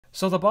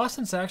So the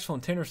Boston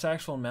Saxophone Tenor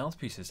Saxophone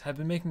mouthpieces have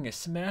been making a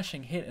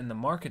smashing hit in the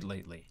market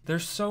lately.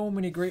 There's so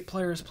many great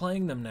players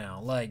playing them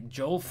now, like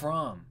Joel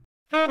Fromm,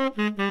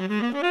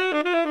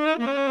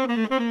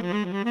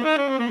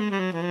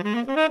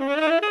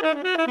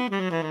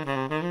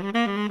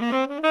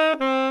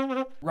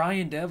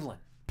 Ryan Devlin,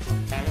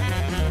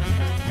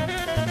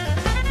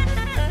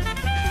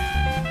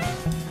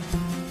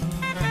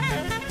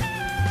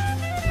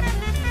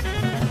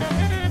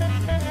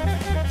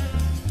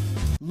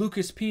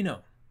 Lucas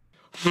Pino,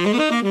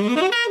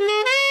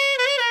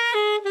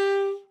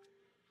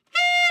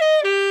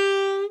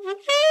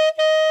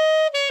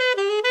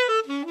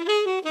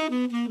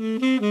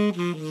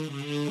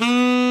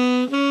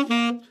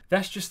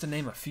 That's just to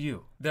name a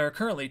few. There are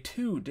currently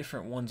two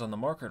different ones on the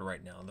market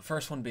right now, the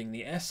first one being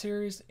the S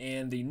series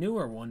and the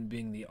newer one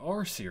being the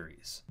R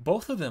series.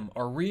 Both of them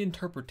are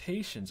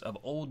reinterpretations of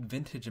old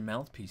vintage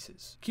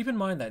mouthpieces. Keep in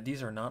mind that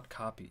these are not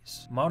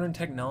copies. Modern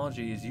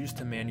technology is used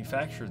to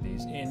manufacture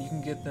these, and you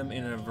can get them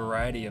in a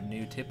variety of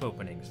new tip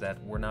openings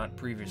that were not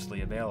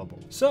previously available.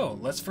 So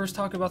let's first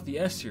talk about the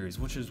S series,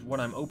 which is what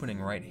I'm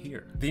opening right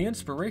here. The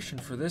inspiration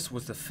for this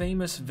was the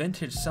famous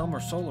vintage Selmer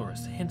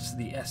soloist, hence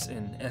the S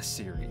in S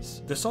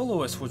series. The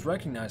soloist was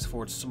recognized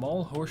for its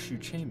small horseshoe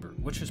chamber,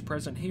 which is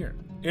present here.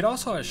 It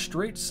also has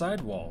straight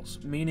sidewalls,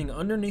 meaning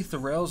underneath the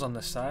rails on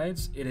the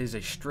sides, it is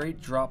a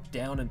straight drop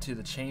down into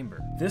the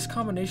chamber. This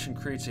combination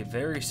creates a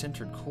very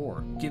centered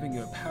core, giving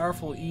you a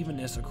powerful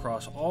evenness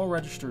across all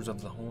registers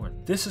of the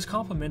horn. This is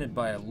complemented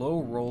by a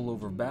low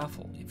rollover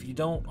baffle. If you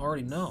don't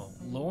already know,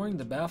 lowering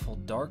the baffle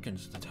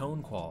darkens the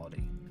tone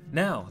quality.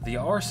 Now, the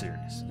R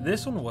series.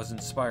 This one was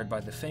inspired by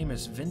the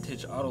famous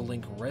vintage Otto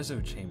Link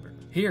Reso Chamber.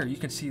 Here you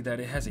can see that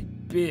it has a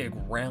big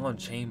round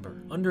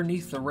chamber.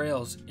 Underneath the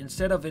rails,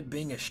 instead of it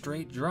being a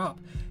straight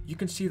drop, you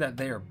can see that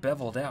they are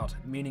beveled out,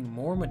 meaning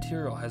more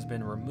material has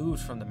been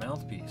removed from the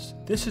mouthpiece.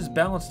 This is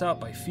balanced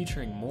out by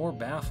featuring more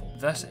baffle,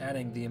 thus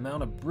adding the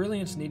amount of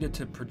brilliance needed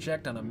to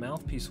project on a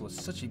mouthpiece with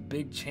such a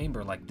big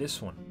chamber like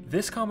this one.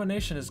 This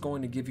combination is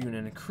going to give you an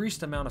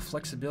increased amount of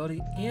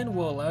flexibility and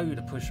will allow you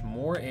to push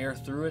more air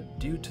through it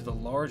due to the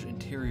large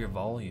interior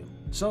volume.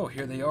 So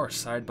here they are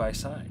side by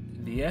side.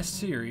 The S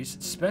series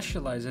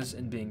specializes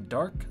in being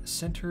dark,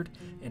 centered,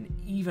 and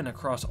even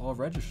across all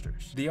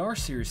registers. The R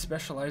series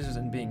specializes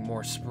in being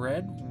more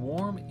spread,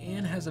 warm,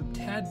 and has a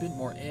tad bit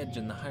more edge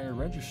in the higher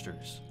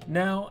registers.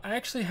 Now, I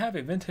actually have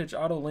a vintage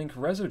Otto Link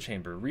Reso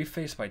Chamber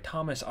refaced by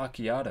Thomas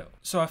Acciato,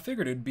 so I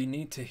figured it'd be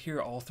neat to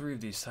hear all three of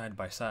these side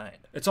by side.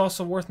 It's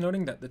also worth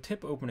noting that the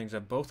tip openings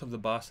of both of the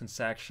Boston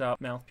Sax Shop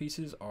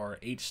mouthpieces are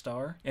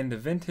 8-star, and the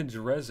vintage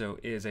Reso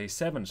is a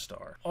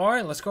 7-star.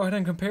 Alright, let's go ahead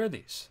and compare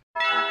these.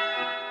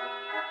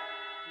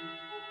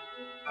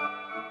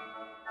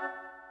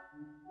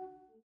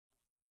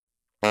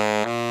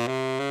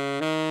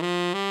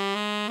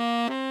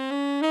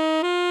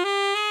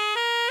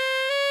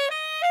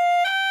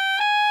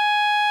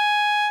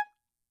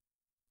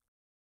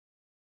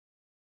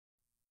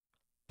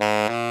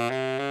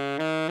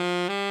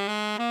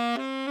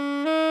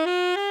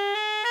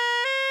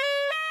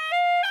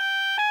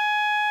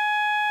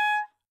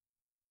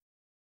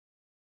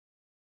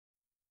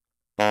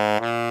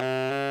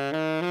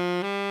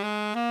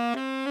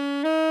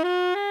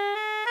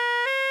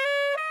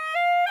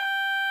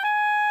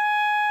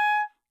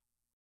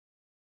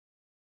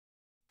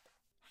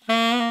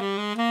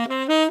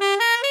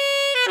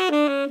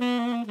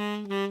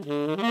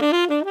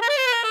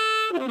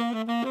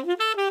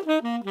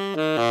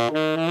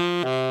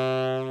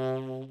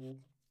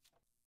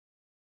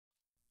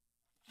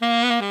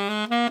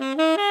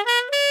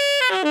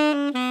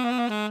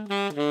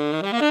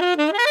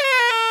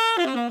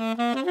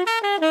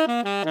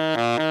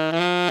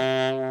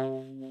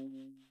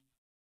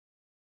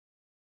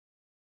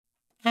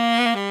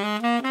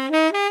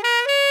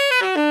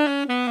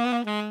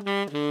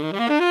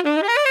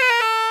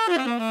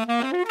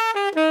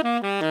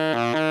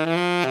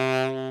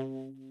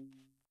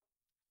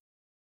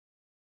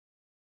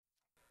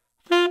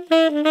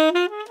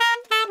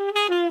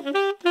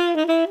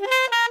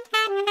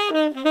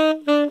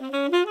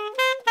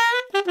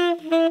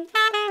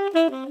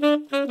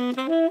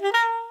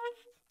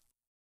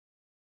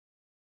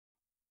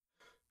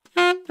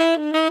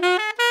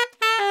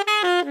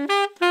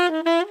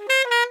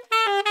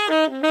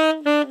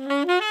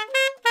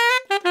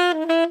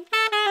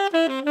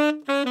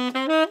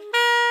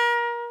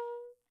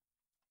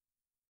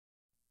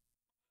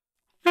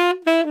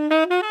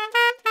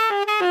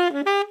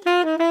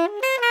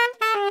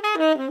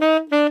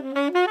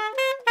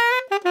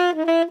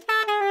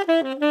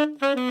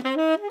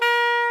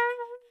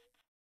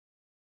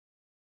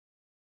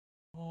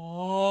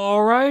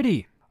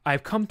 Alrighty,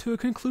 I've come to a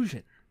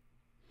conclusion.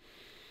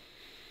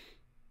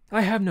 I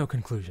have no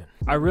conclusion.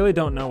 I really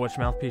don't know which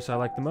mouthpiece I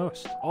like the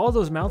most. All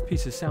those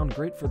mouthpieces sound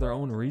great for their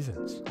own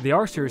reasons. The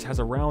R series has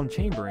a round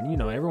chamber, and you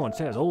know, everyone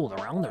says, oh, the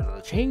rounder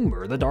the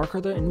chamber, the darker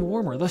and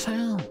warmer the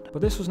sound.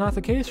 But this was not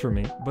the case for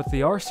me. But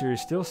the R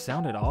series still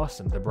sounded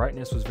awesome. The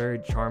brightness was very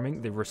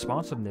charming, the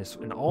responsiveness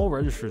in all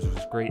registers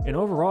was great, and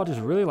overall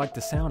just really liked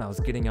the sound I was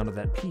getting out of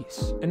that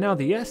piece. And now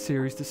the S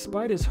series,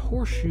 despite its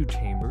horseshoe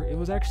chamber, it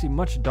was actually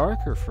much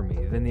darker for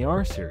me than the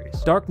R series.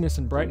 Darkness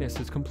and brightness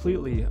is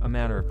completely a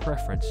matter of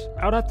preference.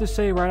 I would have to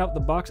say right out the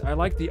box, I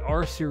like the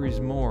R series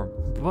more,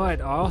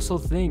 but I also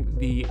think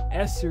the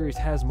S series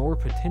has more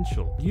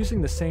potential.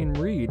 Using the same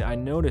reed, I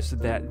noticed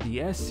that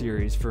the S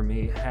series for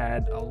me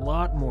had a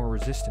lot more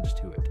resistance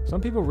to it. Some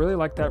people really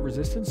like that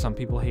resistance, some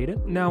people hate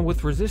it. Now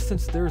with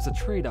resistance, there's a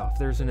trade-off.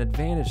 There's an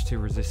advantage to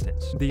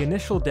resistance. The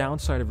initial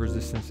downside of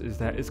resistance is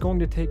that it's going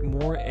to take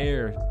more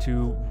air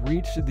to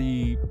reach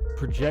the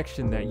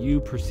projection that you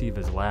perceive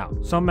as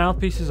loud. Some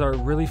mouthpieces are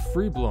really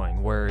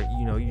free-blowing, where,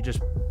 you know, you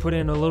just put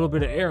in a little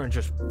bit of air and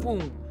just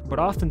boom. But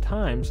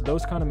oftentimes,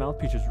 those kind of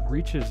mouthpieces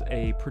reaches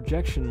a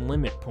projection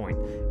limit point,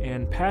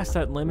 and past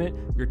that limit,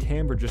 your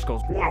timbre just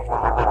goes, you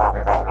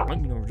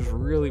know, just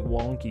really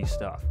wonky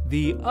stuff.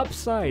 The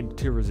upside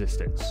to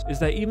resistance is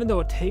that even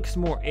though it takes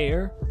more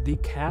air, the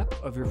cap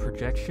of your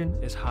projection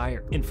is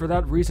higher. And for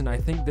that reason, I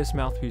think this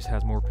mouthpiece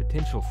has more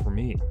potential for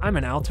me. I'm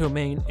an alto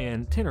main,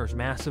 and tenor is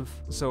massive,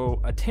 so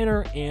a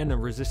tenor and a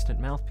resistant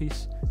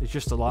mouthpiece is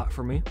just a lot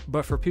for me.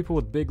 But for people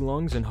with big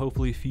lungs and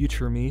hopefully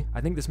future me, I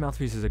think this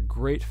mouthpiece is a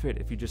great fit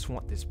if you just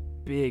want this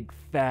big,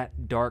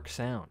 fat, dark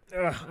sound.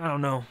 I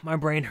don't know. My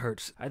brain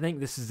hurts. I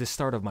think this is the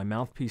start of my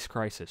mouthpiece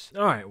crisis.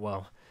 Alright,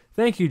 well,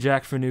 thank you,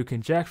 Jack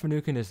Finucane. Jack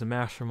Finucane is the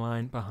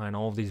mastermind behind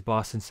all of these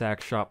Boston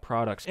Sax Shop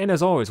products. And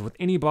as always, with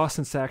any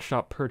Boston Sax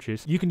Shop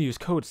purchase, you can use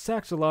code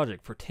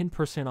SAXOLOGIC for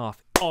 10%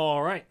 off.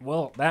 Alright,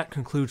 well, that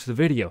concludes the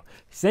video.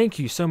 Thank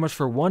you so much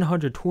for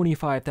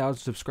 125,000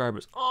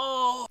 subscribers.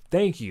 Oh,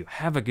 thank you.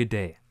 Have a good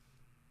day.